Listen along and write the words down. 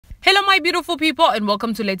Hello my beautiful people and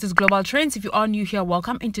welcome to latest global trends. If you are new here,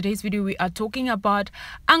 welcome. In today's video we are talking about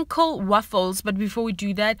Uncle Waffles, but before we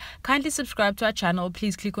do that, kindly subscribe to our channel.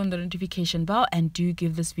 Please click on the notification bell and do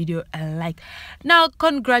give this video a like. Now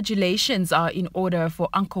congratulations are in order for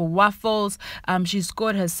Uncle Waffles. She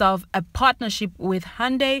scored herself a partnership with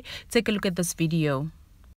Hyundai. Take a look at this video.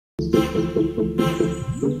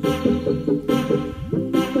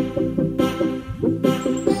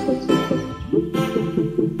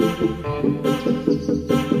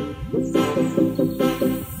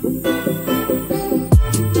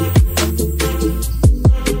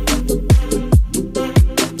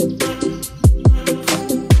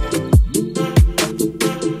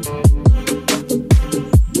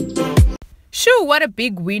 Shoo, what a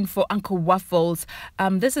big win for Uncle Waffles.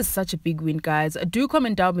 This is such a big win, guys. Do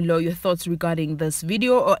comment down below your thoughts regarding this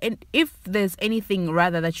video, or if there's anything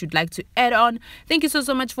rather that you'd like to add on. Thank you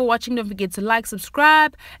so much for watching. Don't forget to like,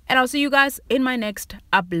 subscribe, and I'll see you guys in my next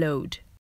upload.